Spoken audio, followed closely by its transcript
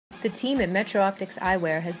The team at Metro Optics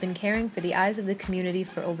Eyewear has been caring for the eyes of the community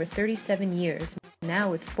for over 37 years,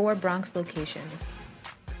 now with 4 Bronx locations.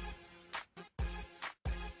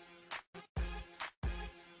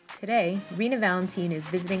 Today, Rhina Valentin is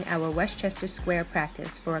visiting our Westchester Square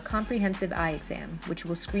practice for a comprehensive eye exam, which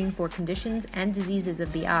will screen for conditions and diseases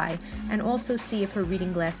of the eye and also see if her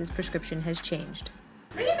reading glasses prescription has changed.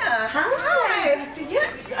 Rhina, hi!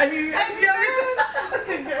 Yes!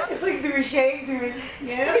 It's like, do we shake? Do we?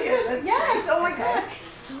 Yes! Oh my God!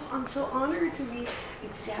 I'm so honored to be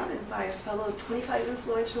examined by a fellow 25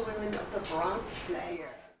 influential women of the Bronx this year.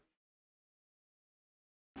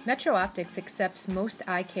 Metro Optics accepts most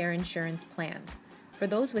eye care insurance plans. For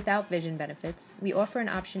those without vision benefits, we offer an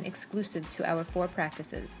option exclusive to our 4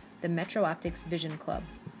 practices, the Metro Optics Vision Club.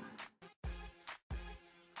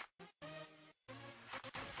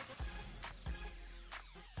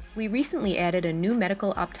 We recently added a new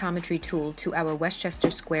medical optometry tool to our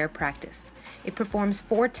Westchester Square practice. It performs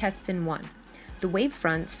 4 tests in one. The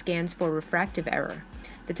wavefront scans for refractive error.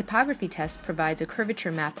 The topography test provides a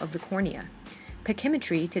curvature map of the cornea.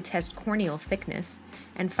 Pachymetry to test corneal thickness,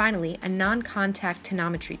 and finally a non-contact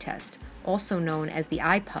tonometry test, also known as the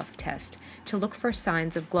eye puff test, to look for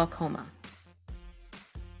signs of glaucoma.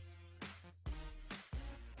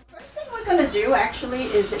 First thing we're going to do actually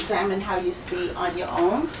is examine how you see on your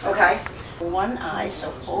own. Okay. One eye, so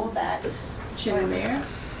hold that chin there.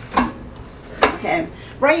 Okay.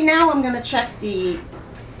 Right now I'm going to check the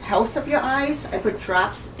health of your eyes. I put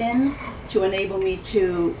drops in to enable me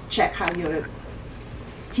to check how your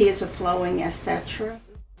tears are flowing, etc.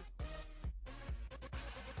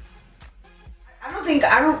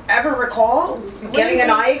 I don't ever recall getting an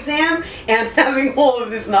eye exam and having all of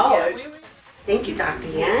this knowledge. Thank you, Dr.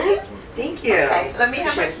 Yan. Thank you. Okay, let me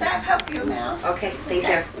have my staff help you now. Okay, thank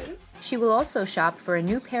you. She will also shop for a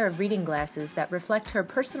new pair of reading glasses that reflect her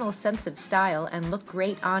personal sense of style and look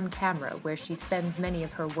great on camera, where she spends many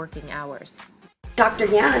of her working hours. Dr.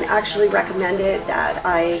 Yan actually recommended that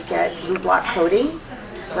I get blue block coating.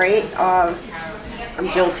 Right? I'm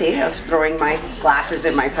guilty of throwing my glasses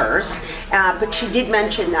in my purse, but she did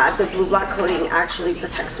mention that the blue block coating actually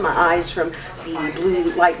protects my eyes from the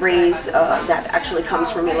blue light rays that actually comes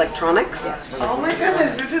from electronics. Oh my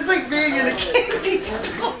goodness, this is like being in a candy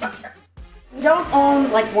store. You don't own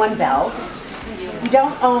like one belt. You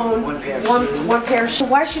don't own one pair of shoes.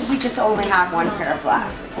 Why should we just only have one pair of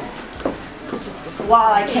glasses?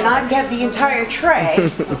 While I cannot get the entire tray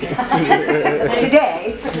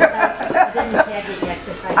today,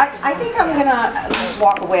 I think I'm gonna at least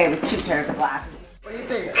walk away with 2 pairs of glasses. What do you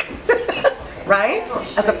think? Right?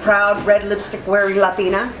 As a proud red lipstick wearing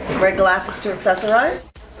Latina, red glasses to accessorize.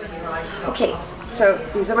 Okay, so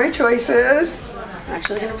these are my choices. I'm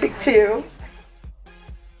actually gonna pick 2.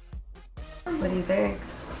 What do you think?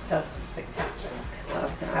 That was spectacular.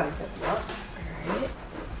 Love that. How does it look? Right?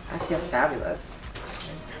 I feel fabulous.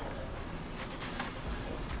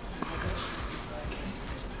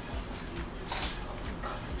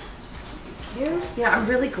 Yeah, I'm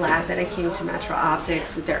really glad that I came to Metro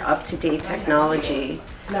Optics with their up-to-date technology.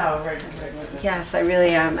 No, right. Yes, I really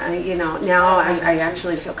am. Now I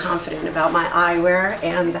actually feel confident about my eyewear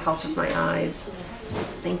and the health of my eyes.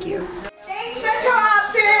 Thank you.